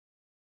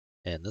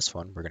In this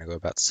one, we're going to go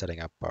about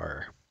setting up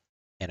our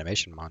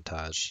animation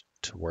montage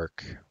to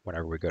work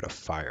whenever we go to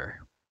fire.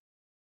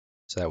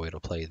 So that way it'll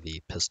play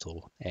the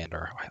pistol and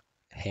our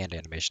hand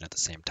animation at the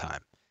same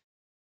time.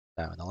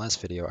 Now in the last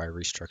video I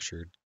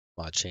restructured,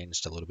 well, I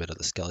changed a little bit of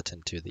the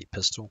skeleton to the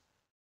pistol.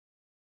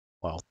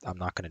 Well, I'm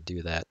not going to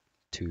do that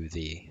to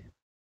the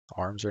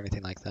arms or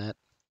anything like that,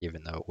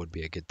 even though it would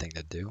be a good thing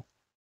to do,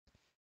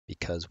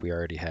 because we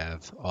already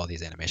have all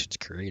these animations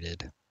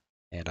created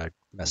and I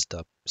messed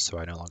up, so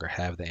I no longer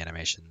have the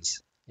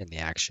animations in the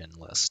action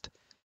list.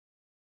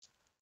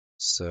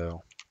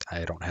 So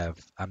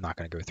I'm not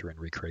going to go through and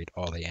recreate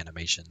all the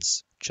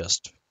animations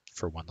just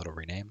for one little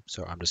rename.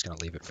 So I'm just going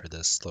to leave it for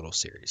this little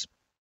series.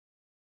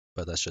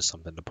 But that's just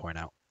something to point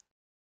out.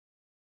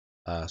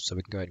 So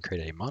we can go ahead and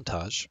create a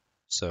montage.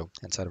 So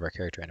inside of our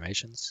character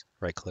animations,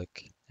 right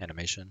click,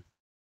 animation,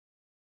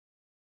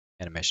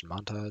 animation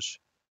montage,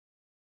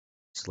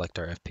 select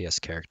our FPS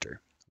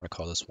character. I'm going to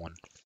call this one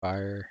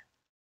fire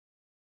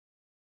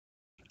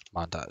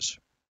montage.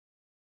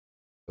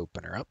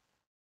 Open her up,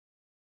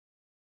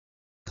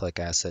 click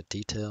asset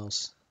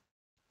details,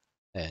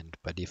 and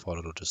by default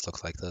it'll just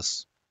look like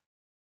this.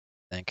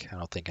 I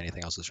don't think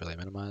anything else is really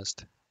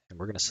minimized. And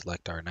we're going to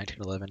select our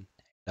 1911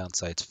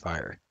 downsights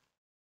fire.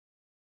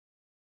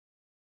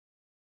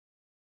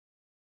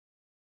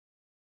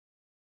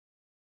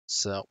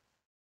 So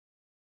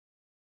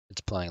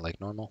it's playing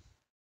like normal.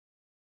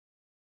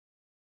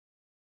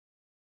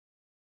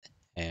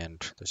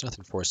 And there's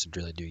nothing for us to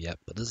really do yet,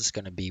 but this is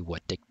going to be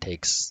what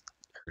dictates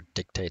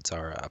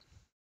our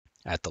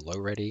at the low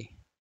ready,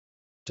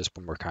 just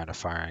when we're kind of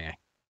firing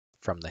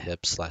from the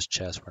hip /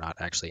 chest, we're not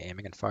actually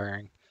aiming and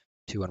firing,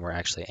 to when we're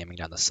actually aiming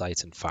down the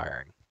sights and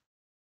firing.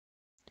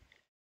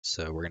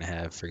 So we're going to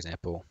have, for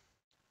example,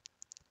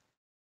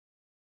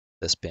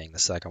 this being the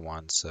second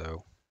one.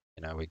 So,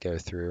 we go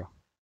through,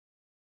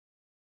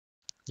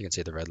 you can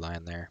see the red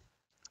line there.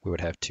 We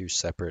would have two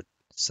separate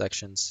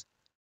sections.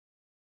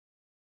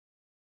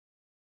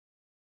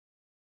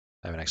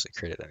 I haven't actually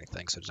created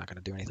anything, so it's not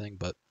going to do anything,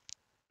 but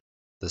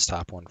this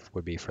top one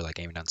would be for like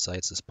aiming down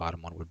sights. This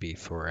bottom one would be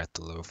for at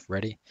the low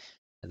ready.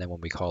 And then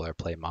when we call our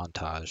play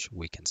montage,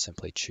 we can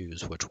simply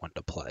choose which one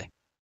to play.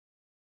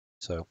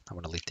 So I'm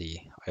going to delete the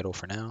idle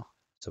for now.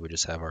 So we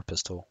just have our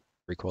pistol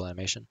recoil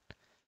animation.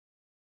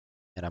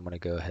 And I'm going to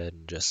go ahead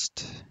and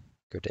just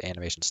go to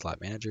animation slot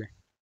manager,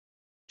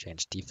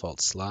 change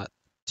default slot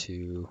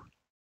to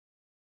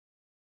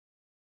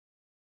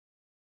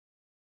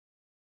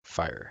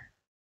fire.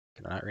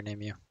 Can I not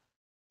rename you?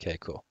 Okay,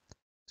 cool.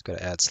 Let's go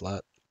to add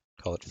slot,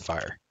 call it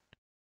fire.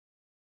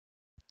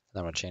 And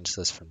I'm going to change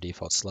this from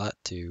default slot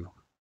to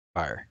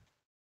fire.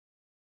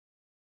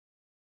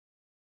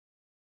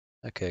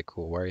 Okay,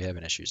 cool. Why are you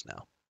having issues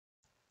now?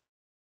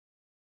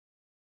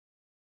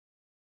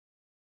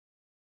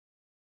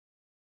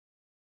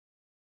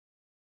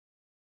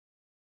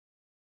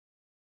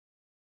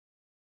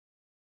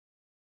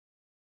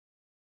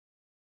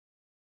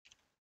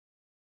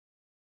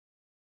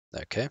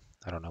 Okay,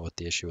 I don't know what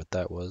the issue with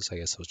that was. I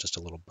guess it was just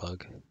a little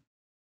bug.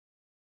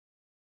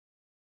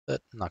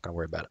 But I'm not going to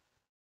worry about it.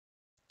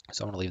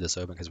 So I'm going to leave this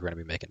open because we're going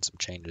to be making some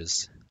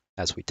changes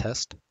as we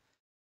test.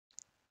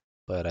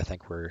 But I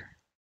think we're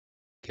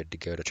good to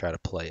go to try to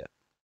play it.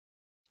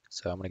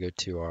 So I'm going to go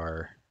to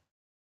our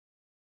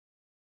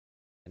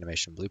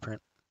animation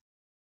blueprint,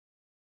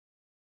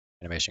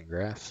 animation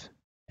graph,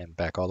 and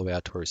back all the way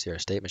out to where we see our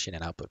state machine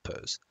and output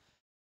pose.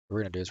 What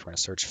we're going to do is we're going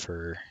to search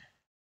for,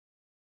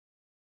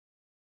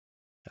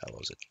 what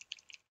was it?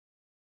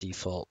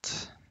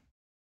 Default.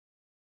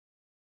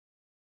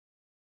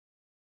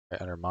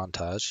 Right under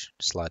montage,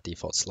 slot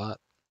default slot.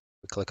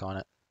 We click on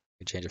it.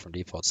 We change it from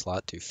default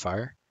slot to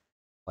fire,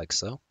 like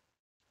so.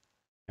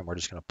 And we're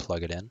just going to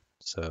plug it in.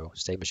 So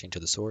state machine to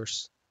the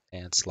source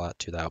and slot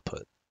to the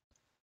output.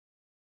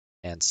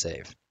 And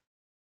save.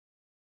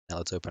 Now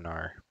let's open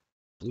our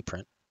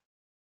blueprint.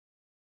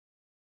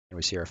 And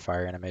we see our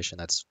fire animation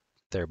that's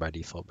there by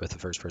default with the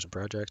first person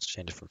project.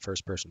 Change it from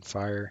first person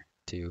fire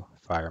to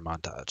fire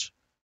montage.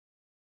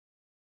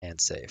 And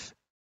save.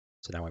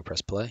 So now we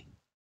press play.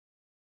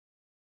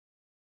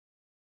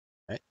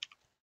 Right?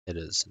 It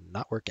is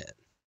not working.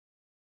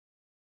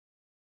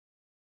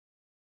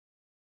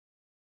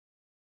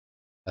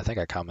 I think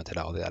I commented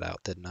all that out,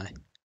 didn't I?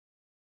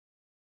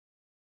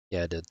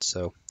 Yeah, I did.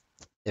 So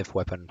if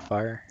weapon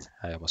fire,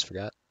 I almost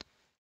forgot.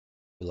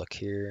 We look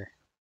here,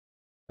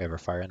 we have our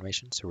fire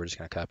animation. So we're just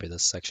going to copy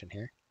this section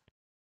here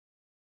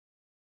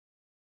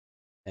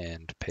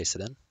and paste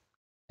it in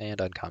and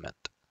uncomment.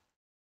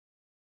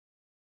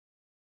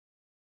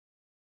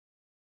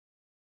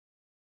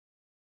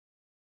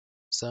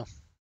 So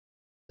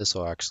this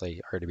will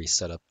actually already be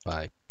set up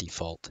by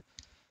default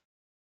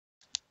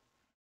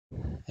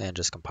and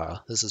just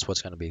compile. This is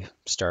what's going to be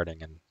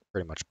starting and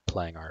pretty much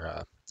playing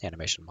our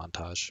animation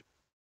montage.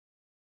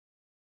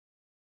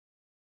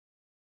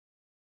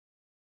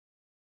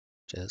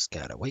 Just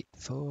gotta wait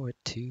for it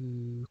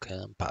to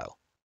compile.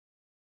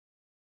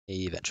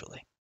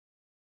 Eventually.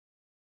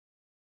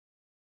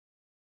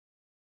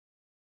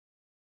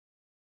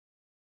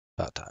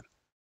 About time.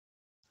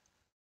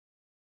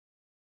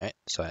 Alright,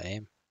 so I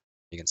aim.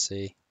 You can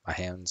see my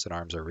hands and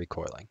arms are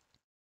recoiling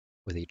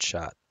with each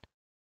shot,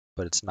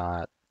 but it's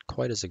not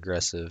quite as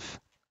aggressive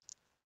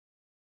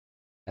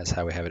as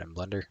how we have it in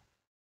Blender.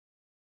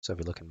 So if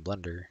we look in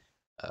Blender,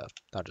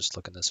 I'll just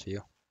look in this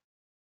view.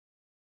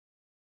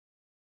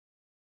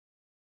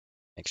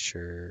 Make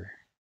sure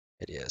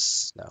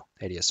ADS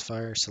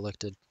fire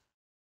selected.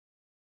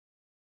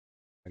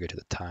 I'll go to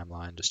the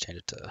timeline, just change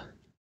it to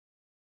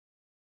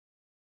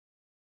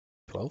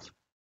 12,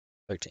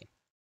 13.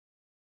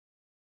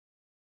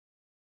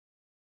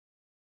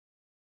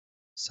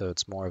 So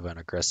it's more of an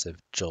aggressive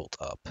jolt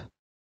up,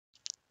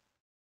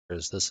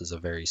 whereas this is a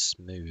very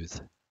smooth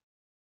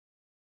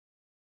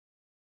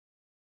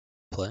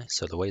play.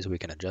 So the ways we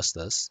can adjust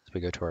this is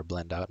we go to our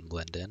blend out and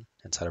blend in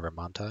inside of our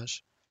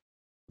montage.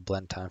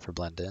 Blend time for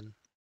blend in,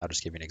 I'll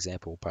just give you an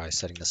example by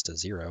setting this to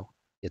 0,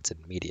 it's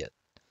immediate.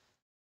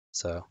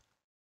 So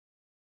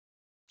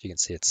you can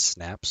see it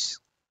snaps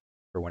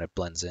for when it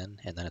blends in,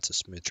 and then it's a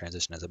smooth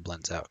transition as it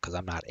blends out because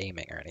I'm not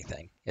aiming or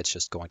anything. It's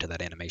just going to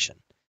that animation.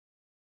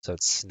 So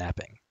it's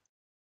snapping.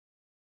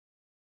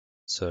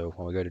 So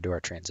when we go to do our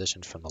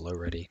transitions from the low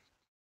ready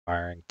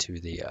firing to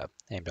the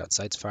aimed out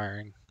sights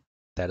firing,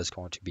 that is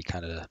going to be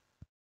kind of,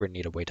 we're going to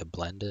need a way to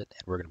blend it,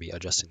 and we're going to be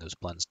adjusting those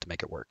blends to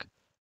make it work.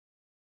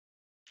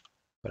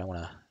 But I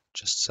want to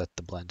just set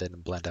the blend in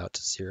and blend out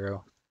to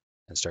 0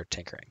 and start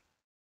tinkering.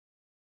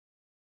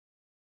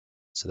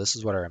 So this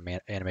is what our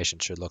animation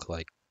should look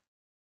like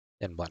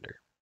in Blender.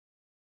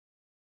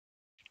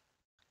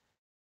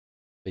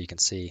 But you can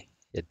see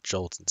it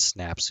jolts and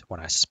snaps when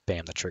I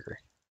spam the trigger.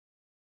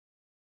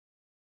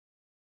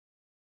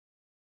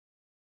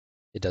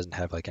 It doesn't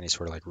have like any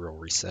sort of like real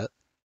reset,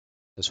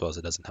 as well as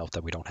it doesn't help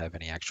that we don't have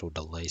any actual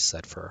delay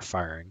set for our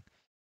firing.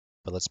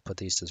 But let's put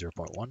these to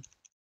 0.1.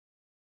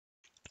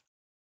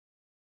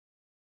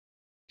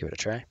 Give it a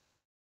try.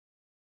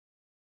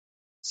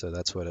 So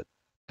that's what it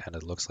kind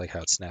of looks like,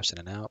 how it snaps in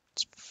and out.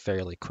 It's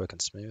fairly quick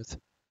and smooth. And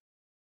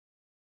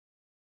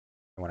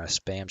when I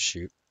spam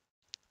shoot,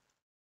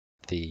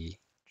 the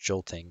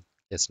jolting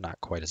is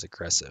not quite as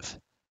aggressive,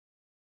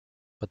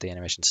 but the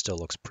animation still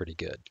looks pretty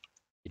good.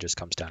 It just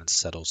comes down and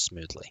settles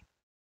smoothly.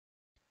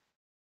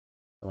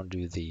 I want to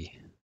do the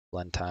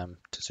blend time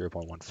to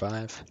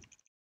 0.15,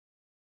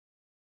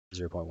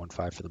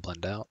 0.15 for the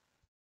blend out.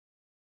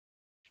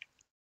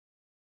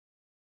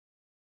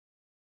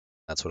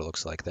 That's what it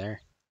looks like there.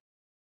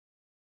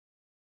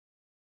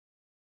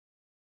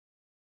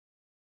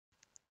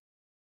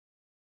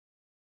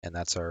 And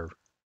that's our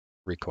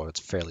recoil. It's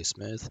fairly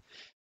smooth.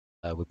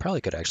 We probably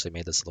could actually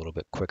made this a little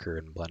bit quicker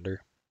in Blender,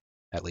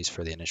 at least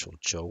for the initial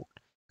jolt,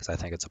 because I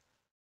think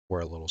we're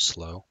a little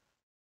slow.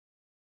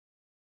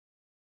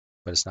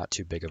 But it's not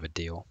too big of a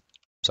deal,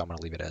 so I'm going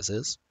to leave it as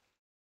is.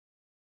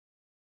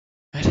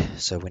 Right,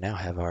 so we now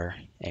have our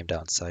aimed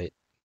out sight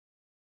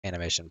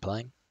animation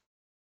playing,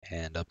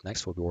 and up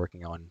next we'll be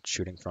working on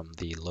shooting from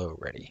the low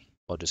ready,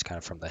 well, just kind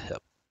of from the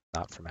hip,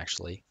 not from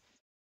actually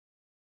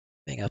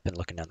being up and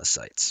looking down the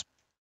sights.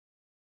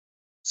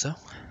 So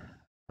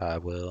I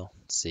will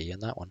see you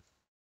in that one.